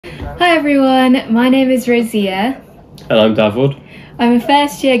Hi everyone, my name is Rosia. And I'm Davod. I'm a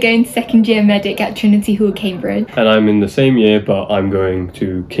first year going to second year medic at Trinity Hall, Cambridge. And I'm in the same year, but I'm going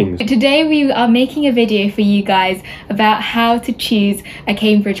to King's. Today we are making a video for you guys about how to choose a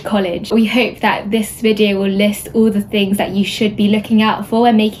Cambridge college. We hope that this video will list all the things that you should be looking out for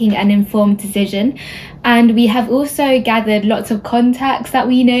when making an informed decision. And we have also gathered lots of contacts that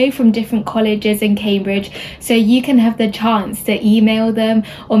we know from different colleges in Cambridge, so you can have the chance to email them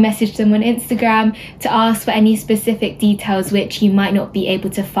or message them on Instagram to ask for any specific details which you might not be able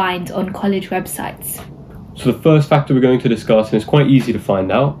to find on college websites. So the first factor we're going to discuss, and it's quite easy to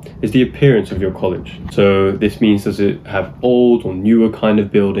find out, is the appearance of your college. So this means, does it have old or newer kind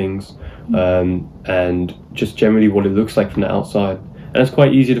of buildings, and just generally what it looks like from the outside. And it's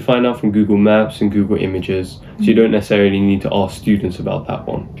quite easy to find out from Google Maps and Google Images, so you don't necessarily need to ask students about that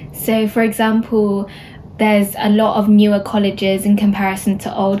one. So for example, there's a lot of newer colleges in comparison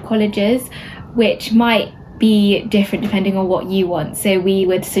to old colleges, which might be different depending on what you want. So we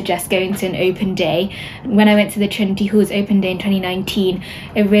would suggest going to an open day. When I went to the Trinity Hall's open day in 2019,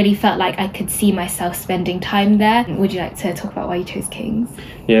 it really felt like I could see myself spending time there. Would you like to talk about why you chose King's?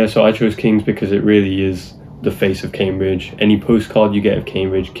 Yeah, so I chose King's because it really is the face of Cambridge. Any postcard you get of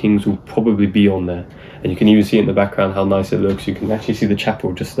Cambridge, King's will probably be on there, and you can even see in the background how nice it looks. You can actually see the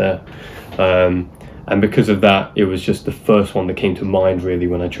chapel just there, and because of that, it was just the first one that came to mind really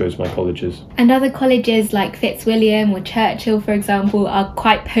when I chose my colleges. And other colleges like Fitzwilliam or Churchill, for example, are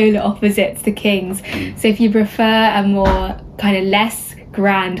quite polar opposites to King's. So if you prefer a more kind of less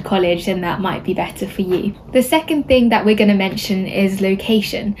grand college, then that might be better for you. The second thing that we're going to mention is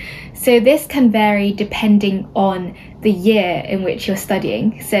location. So this can vary depending on the year in which you're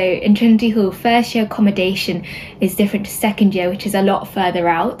studying. So in Trinity Hall, first year accommodation is different to second year, which is a lot further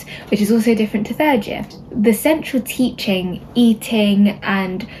out, which is also different to third year. The central teaching, eating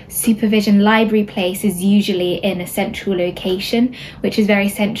and supervision library place is usually in a central location, which is very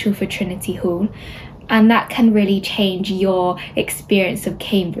central for Trinity Hall. And that can really change your experience of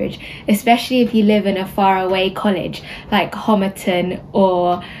Cambridge, especially if you live in a faraway college like Homerton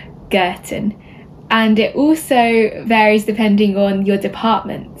or Girton. And it also varies depending on your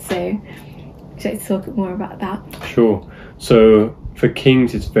department. So should I talk more about that? Sure. So for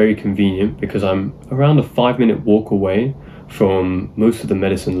King's, it's very convenient because I'm around a 5-minute walk away from most of the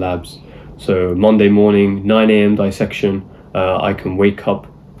medicine labs. So Monday morning, 9 a.m. dissection, I can wake up.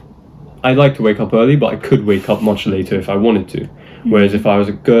 I like to wake up early, but I could wake up much later if I wanted to. Whereas if I was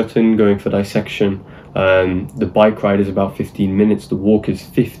at Girton going for dissection, the bike ride is about 15 minutes, the walk is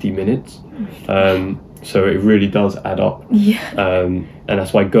 50 minutes. So it really does add up. Yeah. And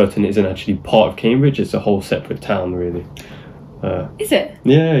that's why Girton isn't actually part of Cambridge, it's a whole separate town really. Is it?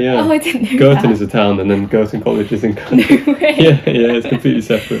 Yeah, yeah. Oh, I didn't know Girton that. is a town, and then Girton College is in Girton. No way. Yeah, it's completely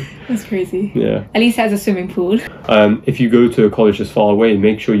separate. That's crazy. Yeah. At least it has a swimming pool. If you go to a college that's far away,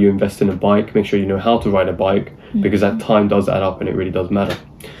 make sure you invest in a bike, make sure you know how to ride a bike, because that time does add up and it really does matter.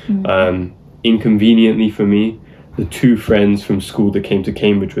 Inconveniently for me, the two friends from school that came to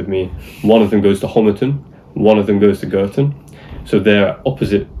Cambridge with me, one of them goes to Homerton, one of them goes to Girton. So they're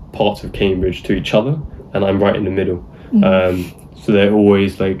opposite parts of Cambridge to each other, and I'm right in the middle. So they're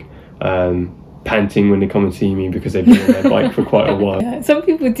always like panting when they come and see me because they've been on their bike for quite a while. Yeah, some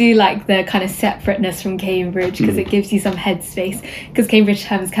people do like the kind of separateness from Cambridge because it gives you some headspace, because Cambridge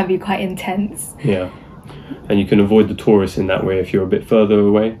terms can be quite intense. Yeah, and you can avoid the tourists in that way if you're a bit further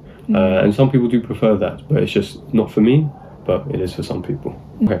away. And some people do prefer that, but it's just not for me, but it is for some people.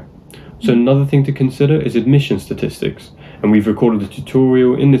 Okay, so another thing to consider is admission statistics. And we've recorded a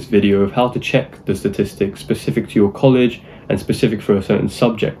tutorial in this video of how to check the statistics specific to your college and specific for a certain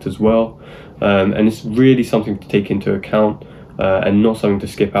subject as well. And it's really something to take into account and not something to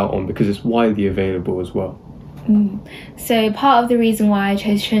skip out on because it's widely available as well. So part of the reason why I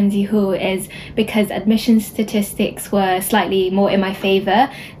chose Trinity Hall is because admission statistics were slightly more in my favour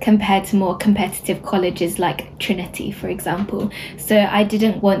compared to more competitive colleges like Trinity, for example. So I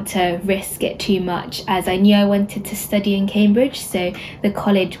didn't want to risk it too much, as I knew I wanted to study in Cambridge, so the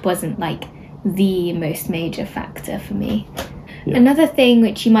college wasn't like the most major factor for me. Yeah. Another thing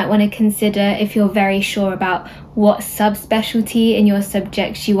which you might want to consider if you're very sure about what subspecialty in your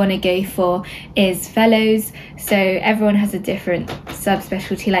subjects you want to go for is fellows. So everyone has a different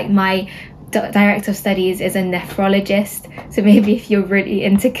subspecialty. Like my director of studies is a nephrologist, so maybe if you're really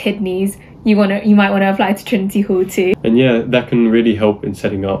into kidneys, you might want to apply to Trinity Hall too. And yeah, that can really help in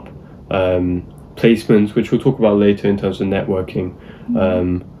setting up placements, which we'll talk about later in terms of networking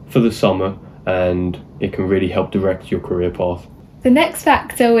for the summer, and it can really help direct your career path. The next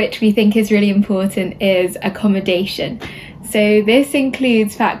factor which we think is really important is accommodation. So this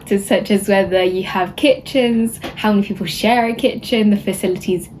includes factors such as whether you have kitchens, how many people share a kitchen, the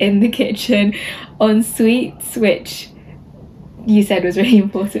facilities in the kitchen, en suites, which you said was really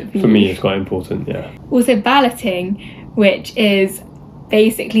important for you. For me, it's quite important, yeah. Also balloting, which is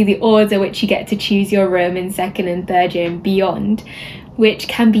basically the order which you get to choose your room in second and third year and beyond, which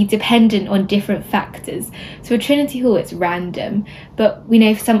can be dependent on different factors. So at Trinity Hall it's random, but we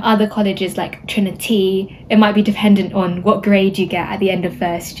know for some other colleges like Trinity, it might be dependent on what grade you get at the end of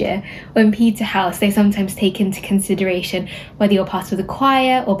first year. Or in Peterhouse, they sometimes take into consideration whether you're part of the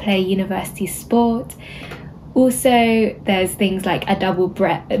choir or play a university sport. Also, there's things like a double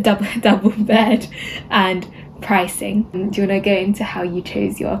bed and pricing. Do you want to go into how you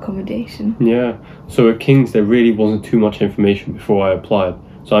chose your accommodation? Yeah, so at King's there really wasn't too much information before I applied.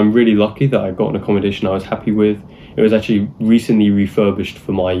 So I'm really lucky that I got an accommodation I was happy with. It was actually recently refurbished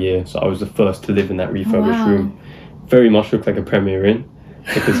for my year, so I was the first to live in that refurbished room. Very much looked like a Premier Inn,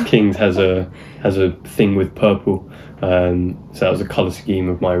 because King's has a thing with purple, so that was a colour scheme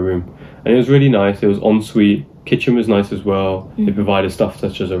of my room. And it was really nice. It was ensuite. Kitchen was nice as well. They provided stuff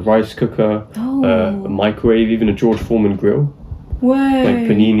such as a rice cooker, a microwave, even a George Foreman grill. Whoa! Like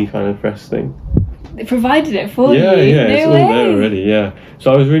panini kind of press thing. They provided it for you? Yeah, it's No all way. there already, yeah.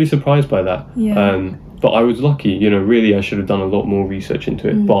 So I was really surprised by that. Yeah. But I was lucky, you know, really I should have done a lot more research into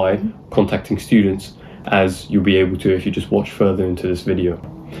it by contacting students, as you'll be able to if you just watch further into this video.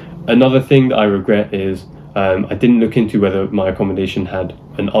 Another thing that I regret is I didn't look into whether my accommodation had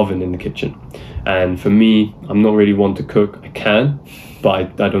an oven in the kitchen. And for me, I'm not really one to cook. I can,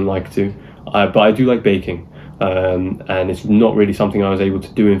 but I don't like to. But I do like baking. And it's not really something I was able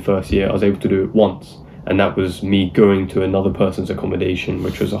to do in first year. I was able to do it once. And that was me going to another person's accommodation,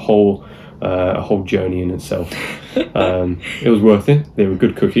 which was a whole journey in itself. It was worth it. They were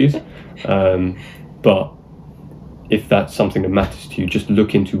good cookies. But if that's something that matters to you, just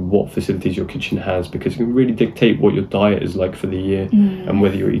look into what facilities your kitchen has, because it can really dictate what your diet is like for the year and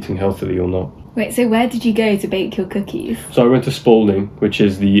whether you're eating healthily or not. Wait, so where did you go to bake your cookies? So I went to Spalding, which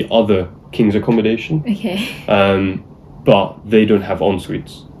is the other King's accommodation. Okay. But they don't have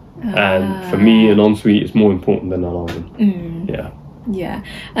en-suites. And for me, an en-suite is more important than an oven. Yeah. Yeah,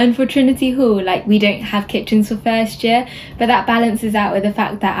 and for Trinity Hall, like, we don't have kitchens for first year, but that balances out with the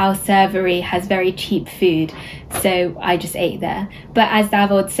fact that our servery has very cheap food, so I just ate there. But as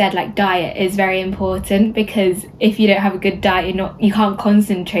Davod said, like, diet is very important, because if you don't have a good diet, you can't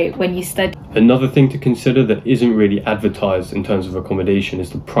concentrate when you study. Another thing to consider that isn't really advertised in terms of accommodation is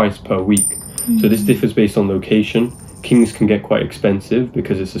the price per week. So this differs based on location. King's can get quite expensive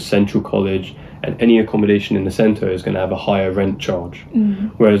because it's a central college, and any accommodation in the centre is going to have a higher rent charge.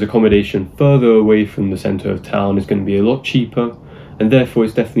 Whereas accommodation further away from the centre of town is going to be a lot cheaper, and therefore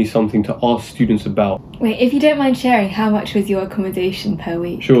it's definitely something to ask students about. Wait, if you don't mind sharing, how much was your accommodation per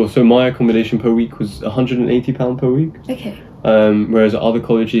week? Sure, so my accommodation per week was £180 per week. Okay. Whereas at other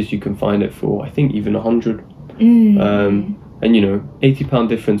colleges you can find it for, I think, even 100. And you know, £80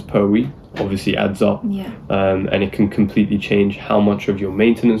 difference per week obviously adds up. Yeah. And it can completely change how much of your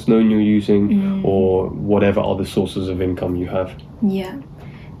maintenance loan you're using or whatever other sources of income you have. Yeah.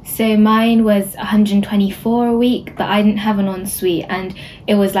 So mine was 124 a week, but I didn't have an ensuite, and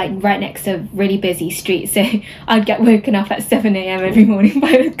it was like right next to a really busy street, so I'd get woken up at 7 a.m. every morning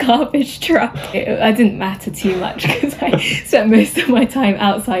by the garbage truck. I didn't matter too much because I spent most of my time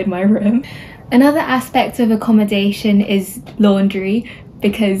outside my room. Another aspect of accommodation is laundry,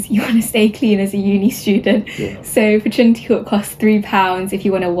 because you want to stay clean as a uni student. Yeah. So for Trinity Hall it costs £3 if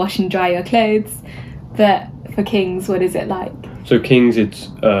you want to wash and dry your clothes, but for King's, what is it like? So King's, it's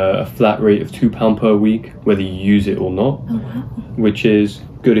a flat rate of £2 per week, whether you use it or not. Oh wow. Which is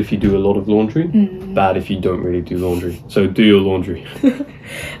good if you do a lot of laundry, bad if you don't really do laundry. So do your laundry.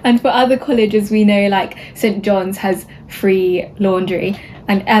 And for other colleges, we know like St John's has free laundry,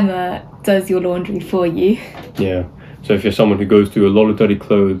 and Emma does your laundry for you. Yeah. So if you're someone who goes through a lot of dirty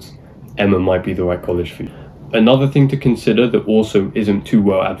clothes, Emma might be the right college for you. Another thing to consider that also isn't too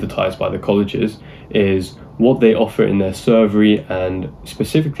well advertised by the colleges is what they offer in their servery and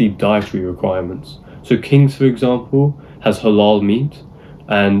specifically dietary requirements. So King's, for example, has halal meat,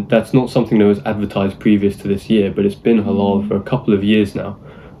 and that's not something that was advertised previous to this year, but it's been halal for a couple of years now,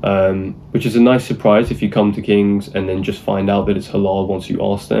 which is a nice surprise if you come to King's and then just find out that it's halal once you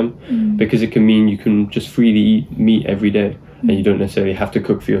ask them, because it can mean you can just freely eat meat every day and you don't necessarily have to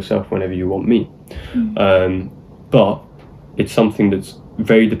cook for yourself whenever you want meat. But it's something that's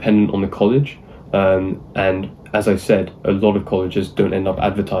very dependent on the college, and as I said, a lot of colleges don't end up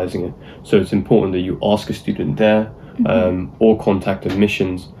advertising it, so it's important that you ask a student there or contact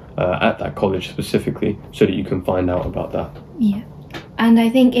admissions at that college specifically so that you can find out about that. Yeah. And I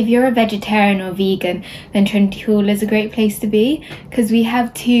think if you're a vegetarian or vegan, then Trinity Hall is a great place to be, because we have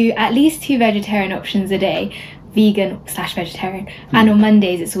at least two vegetarian options a day, vegan/vegetarian, and on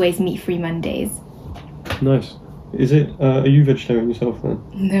Mondays it's always meat-free Mondays. Nice. Is it, are you vegetarian yourself then?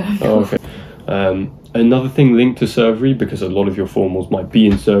 No, I'm not. Oh, okay. Another thing linked to Servery, because a lot of your formals might be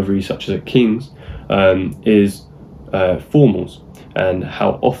in Servery, such as at King's, is formals and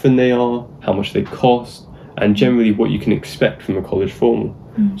how often they are, how much they cost, and generally what you can expect from a college formal.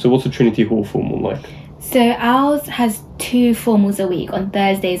 So what's a Trinity Hall formal like? So ours has 2 formals a week on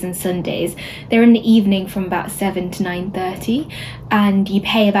Thursdays and Sundays. They're in the evening from about 7 to 9:30, and you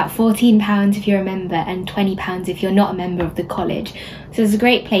pay about £14 if you're a member and £20 if you're not a member of the college. So it's a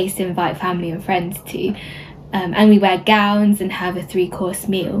great place to invite family and friends to. And we wear gowns and have a 3-course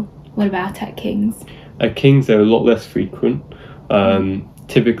meal. What about at King's? At King's they're a lot less frequent.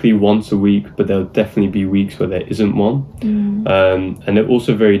 Typically once a week, but there'll definitely be weeks where there isn't one. And they're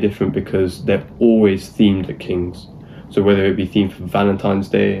also very different because they're always themed at King's. So whether it be themed for Valentine's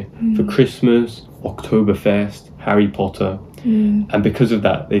Day, for Christmas, Oktoberfest, Harry Potter, and because of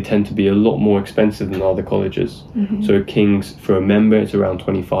that they tend to be a lot more expensive than other colleges. So at King's, for a member it's around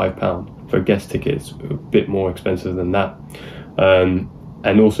 £25. For a guest ticket it's a bit more expensive than that.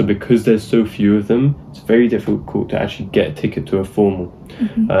 And also because there's so few of them, it's very difficult to actually get a ticket to a formal.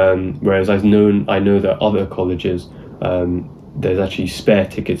 Whereas I know that other colleges, there's actually spare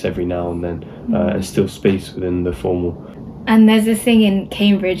tickets every now and then, and still space within the formal. And there's this thing in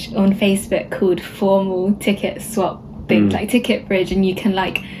Cambridge on Facebook called formal ticket swap thing, like Ticket Bridge, and you can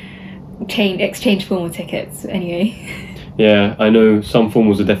like exchange formal tickets anyway. Yeah, I know some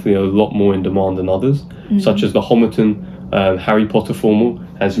formals are definitely a lot more in demand than others, such as the Homerton Harry Potter formal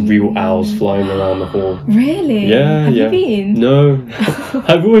has real owls flying around the hall. Really? Yeah, Have yeah. you been? No,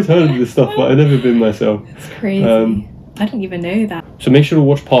 I've always heard of this stuff, but I've never been myself. It's crazy. I didn't even know that. So make sure to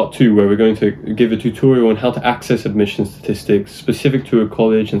watch part 2, where we're going to give a tutorial on how to access admission statistics specific to a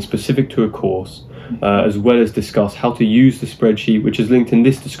college and specific to a course, as well as discuss how to use the spreadsheet, which is linked in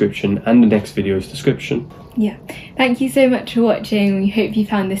this description and the next video's description. Yeah, thank you so much for watching. We hope you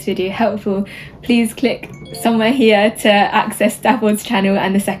found this video helpful. Please click somewhere here to access Davod's channel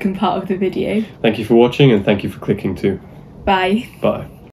and the second part of the video. Thank you for watching, and thank you for clicking too. Bye. Bye.